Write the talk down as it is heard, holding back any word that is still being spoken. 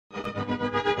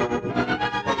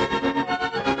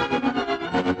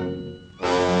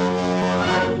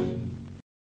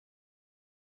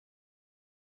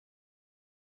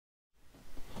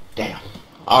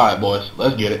Alright, boys,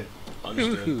 let's get it.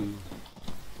 Understood.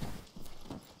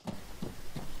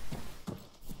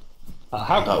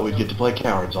 I thought we'd get to play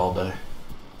cowards all day.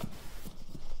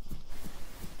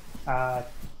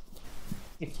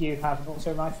 If you have an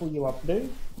auto rifle, you are blue.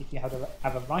 If you have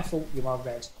a rifle, you are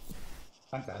red.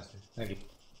 Fantastic. Thank you.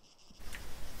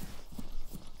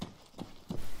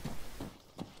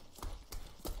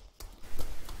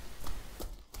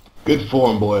 Good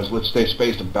form, boys. Let's stay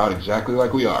spaced about exactly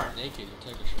like we are. Naked,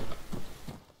 take a shot.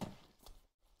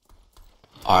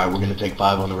 Alright, we're gonna take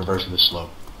 5 on the reverse of this slope.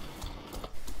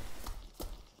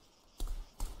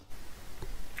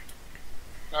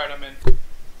 Alright, I'm in.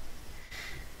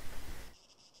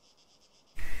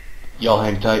 Y'all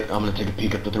hang tight. I'm gonna take a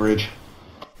peek up at the ridge.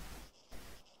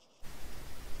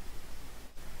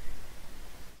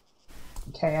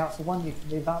 Okay, Alpha 1, you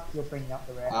can move up. You're bringing up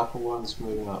the rear. Alpha 1's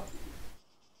moving up.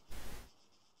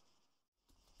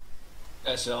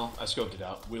 SL, I scoped it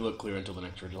out. We look clear until the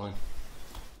next ridge line.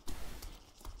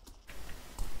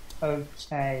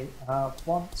 Okay,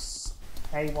 once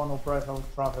A1 or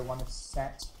Bravo 1 is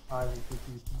set, I will give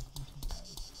you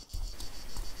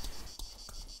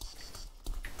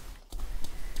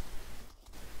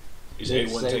Is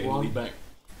A1 taking the lead back?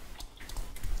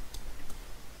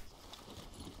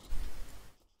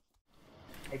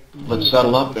 Let's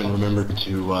settle up and remember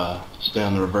to stay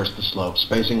on the reverse of the slope.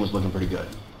 Spacing was looking pretty good.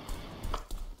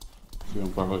 So you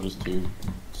want Bravo just to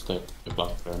stay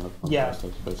black there and yeah.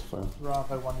 Space fire.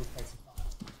 Bravo 1 is facing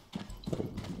fire.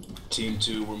 Team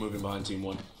 2, we're moving behind Team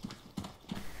 1.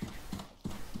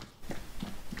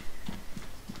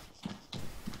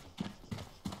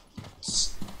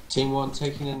 Team 1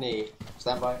 taking a knee.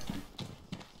 Stand by.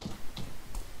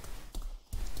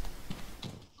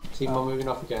 Team 1 moving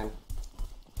off again.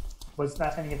 Was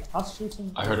that any of us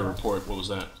shooting? I heard a report. What was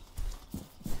that?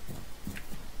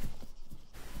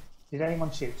 Did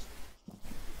anyone shoot?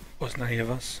 Wasn't any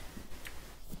of us.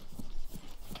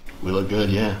 We look good,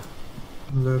 yeah.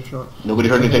 No shot. Nobody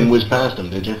heard anything whiz past them,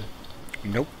 did you?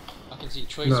 Nope. I can see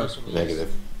tracers from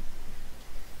Negative.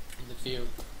 in the field.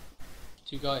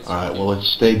 2 guys. Alright, well let's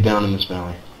stay down in this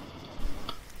valley.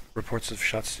 Reports of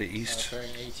shots to the east. Bearing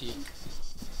 80.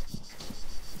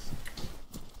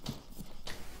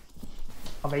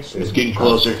 Are they shooting? It's getting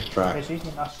closer. Are they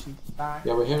shooting us shoot back?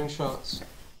 Yeah, we're hearing shots.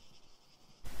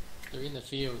 They're in the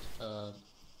field.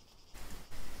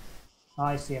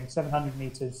 I see him, 700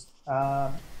 meters.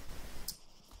 A1,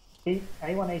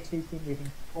 A2 keep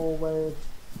moving forward.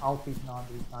 I'll keep an eye on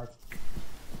these guys.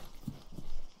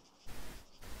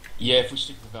 Yeah, if we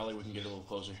stick to the valley, we can get a little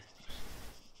closer.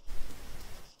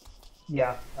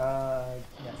 Yeah,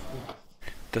 yes.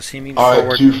 Does he mean Alright,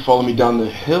 forward? 2, follow me down the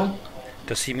hill.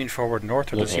 Does he mean forward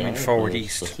north or does he mean forward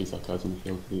east? Guys in the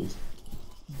field, please.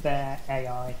 They're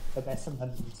AI, but they're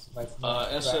 700 meters away from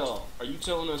us. SL, are you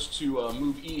telling us to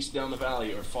move east down the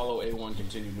valley or follow A1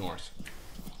 continue north?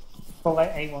 Follow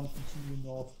A1, continue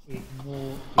north,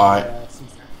 ignore the Alright.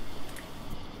 CSAT.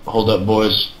 Hold up,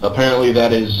 boys. Apparently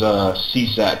that is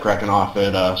CSAT cracking off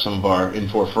at some of our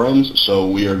Infor friends, so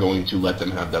we are going to let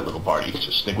them have that little party.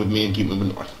 Just stick with me and keep moving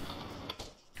north.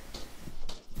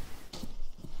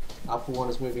 Alpha 1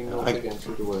 is moving north again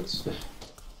through the woods.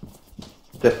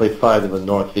 Definitely 5 in the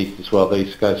northeast as well.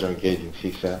 These guys are engaging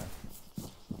CSAT.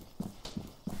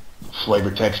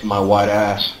 Flavor text my white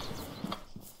ass.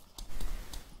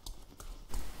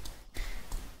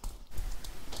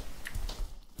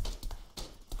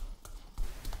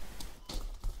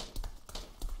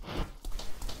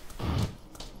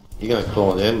 You're going to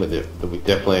call it in with it, but we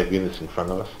definitely have units in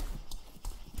front of us.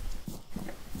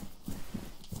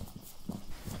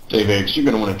 Dave X, you're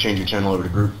going to want to change your channel over to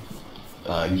group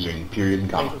using period and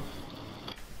comma.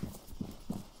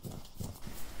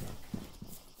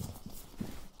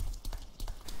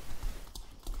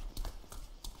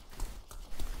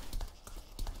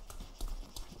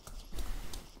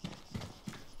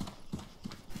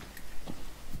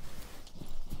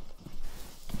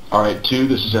 Alright, 2,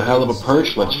 this is a hell of a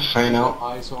perch. Let's fan out.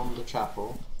 Eyes on the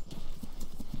chapel.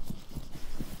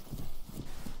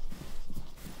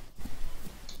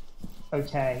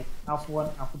 Okay, Alpha 1,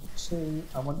 Alpha 2,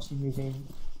 I want you moving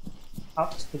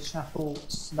up to the chapel,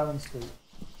 slow and sweet.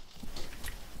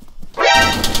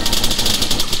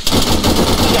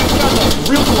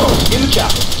 Real close, in the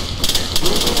chapel.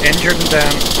 Injured and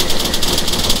down.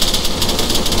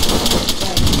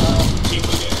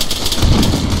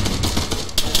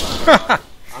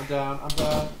 I'm down, I'm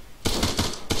down.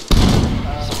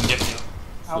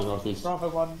 Alpha, Bravo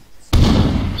 1.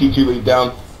 T2 lead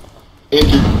down.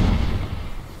 Injured.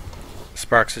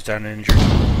 Sparks is down and injured.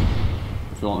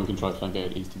 If you want, we can try flank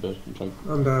out east a bit and try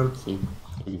I'm down. see if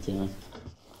we can see anything.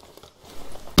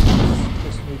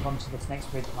 just move on to this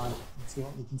next ridge line and see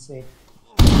what we can see.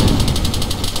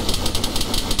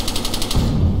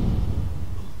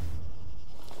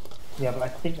 Yeah, but I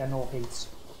think they're northeast.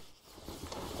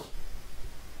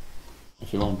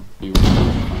 If you won't be able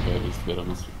to get at least a bit on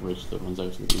this ridge that runs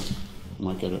out to the east, you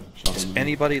might get a shot Is on them.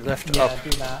 anybody left Yeah, up? do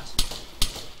that.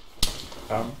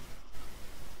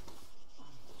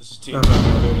 This is Team 1,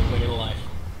 they're the clinging to life.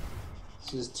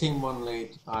 This is Team 1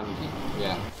 lead, and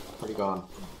yeah, pretty gone.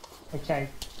 Okay,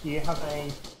 do you have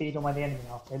a bead on where the enemy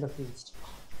are? They look east.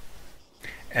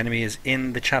 Enemy is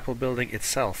in the chapel building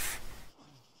itself.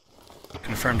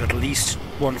 Confirmed at least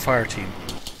one fire team.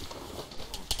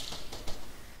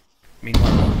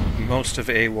 Meanwhile, most of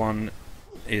A1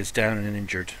 is down and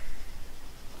injured.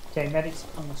 Okay, medics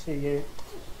coming to you.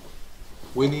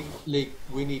 We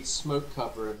need smoke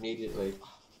cover immediately.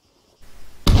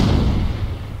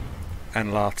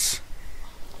 And lots.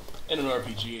 And an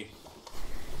RPG.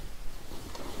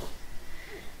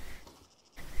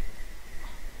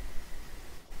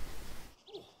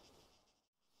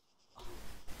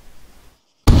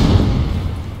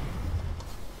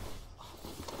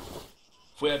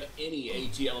 If we have any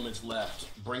AT elements left,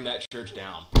 bring that church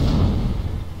down.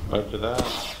 After that.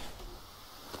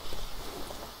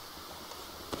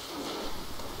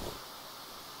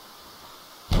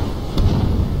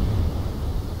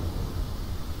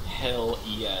 Hell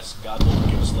yes. God will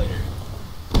forgive us later.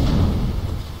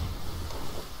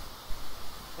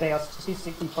 They are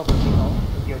statistically probably not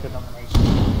of your denomination.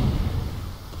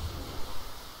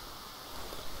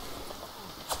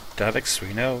 Davix,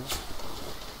 we know.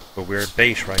 But we're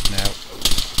bait right now.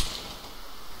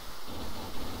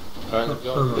 Alright, let's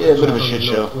go. Yeah, a bit of a shit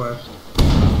show.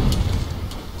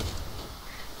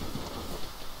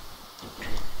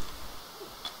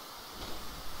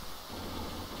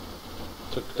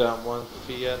 Took down one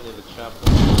Fia near the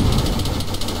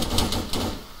chapel.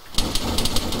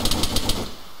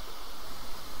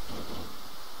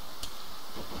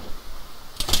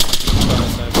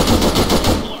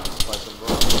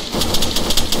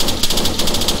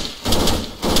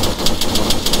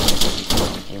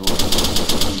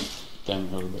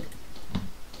 Downhill a bit.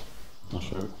 Not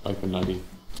sure. I couldn't ID.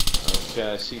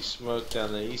 Okay, I see smoke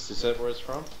down the east. Is that where it's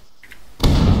from?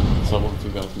 So I want two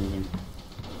guys moving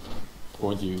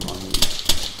towards you on the east.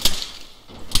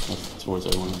 That's towards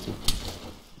A1 too.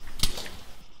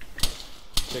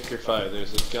 Check your fire.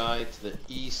 There's a guy to the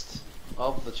east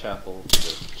of the chapel.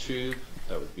 There's a tube.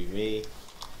 That would be me.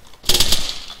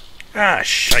 Ah,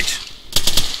 shite.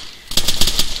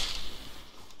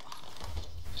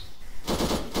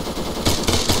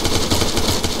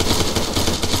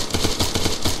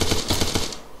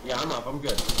 Yeah, I'm up. I'm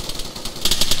good.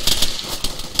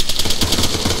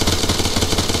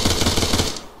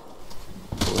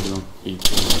 Forward you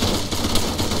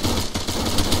east.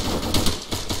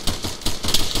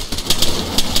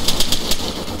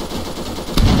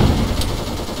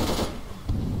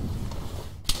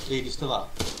 Lead, you still up?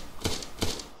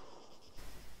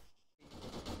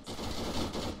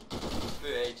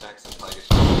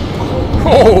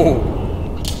 Oh!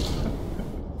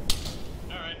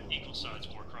 Alright, equal sides,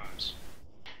 more crimes.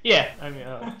 Yeah, I mean,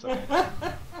 it's okay.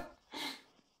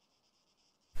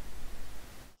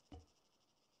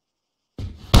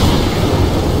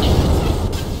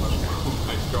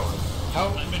 How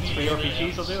many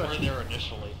RPGs will do were it? there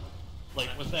initially? Like,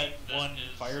 was that one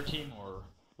fire team, or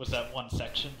was that one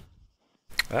section?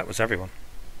 That was everyone.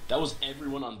 That was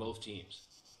everyone on both teams.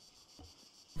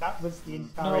 That was the No,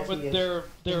 entirety but of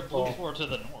they're football. both more to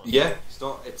the north. Yeah,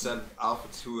 it's Alpha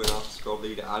 2 and Alpha Squad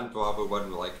Leader and Bravo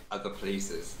 1 were like other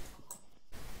places.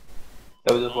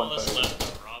 That was just All one that's fire.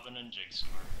 left are Robin and Jigsaw.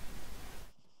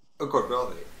 Oh god, where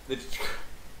are they?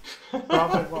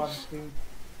 Bravo 1, 2.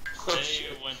 They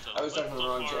went a I was talking little the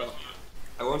wrong far joke. afield.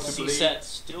 I want to believe. CSAT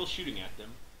still shooting at them.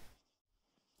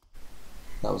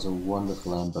 That was a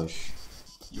wonderful ambush.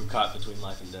 You were caught between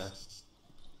life and death.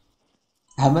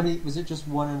 How many? Was it just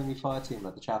one enemy fire team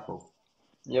at the chapel?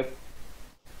 Yep.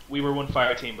 We were one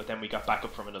fire team, but then we got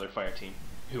backup from another fire team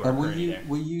who are And currently there.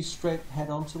 were you straight head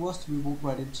on to us? Did we walk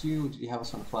right into you, or did you have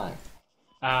us on a flank?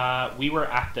 We were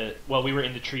we were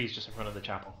in the trees just in front of the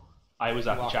chapel. I was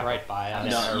at the Walked chapel. right by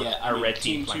and us. then No, yeah, our red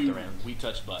Team team flanked 2, around. we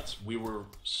touched butts. We were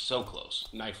so close.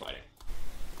 Knife fighting.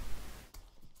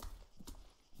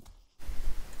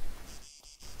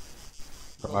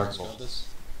 Remarkable.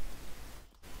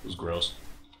 It was gross.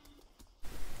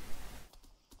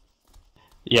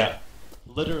 Yeah.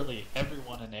 Literally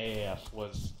everyone in AAF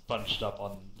was bunched up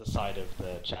on the side of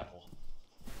the chapel.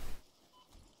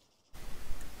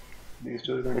 These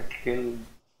two are gonna kill.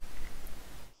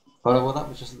 Oh well, that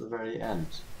was just at the very end.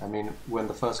 I mean, when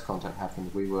the first contact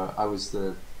happened, I was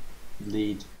the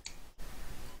lead.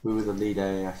 We were the lead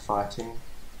AAF fire team,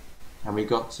 and we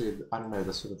got to, I don't know,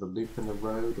 the sort of the loop in the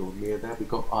road or near there. We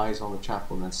got eyes on the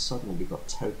chapel, and then suddenly we got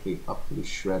totally utterly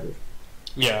shredded.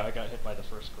 Yeah, I got hit by the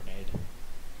first grenade.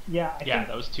 Yeah. I think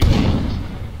that was 2 AAFs.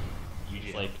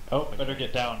 It's like, oh, better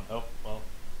get down. Oh, well,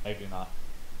 maybe not.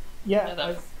 Yeah,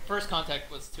 that first contact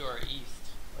was to our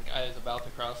east. Like I was about to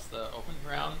cross the open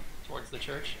ground towards the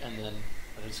church, and then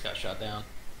I just got shot down.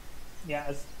 Yeah,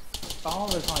 as far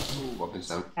as I can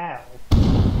tell,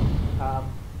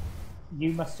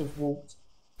 you must have walked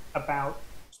about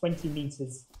 20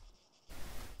 meters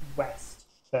west.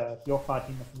 Your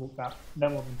fighting must have walked about no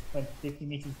more than 20, 50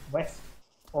 meters west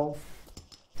of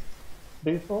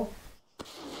Boothor.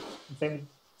 Same with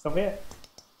Soviet.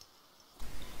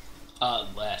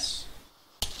 Less.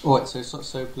 Oh,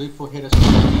 so Bluefor hit us from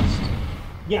the east.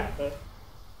 Yeah, but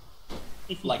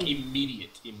if you Like think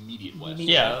immediate west.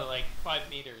 Yeah, like 5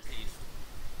 meters east.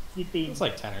 you'd be It's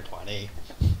like 10 or 20. You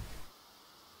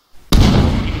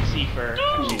can see for.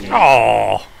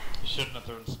 Oh. You shouldn't have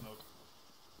thrown smoke.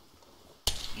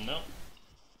 No.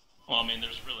 Well, I mean,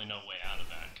 there's really no way out of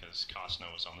that because Costno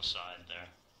was on the side there.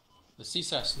 The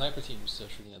CSAT sniper team was still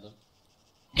shooting at them.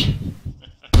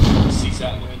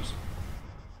 CSAT wins.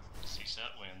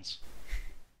 CSAT wins.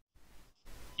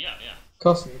 Yeah.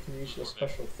 Costner, you can use your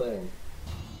special thing.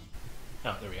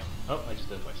 Oh, there we go. Oh, I just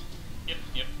did it twice. Yep.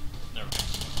 There we go.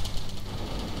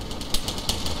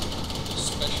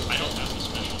 Special. I don't have the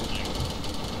special thing.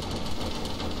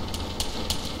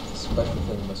 The special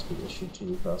thing must be issued to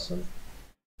you, Carson.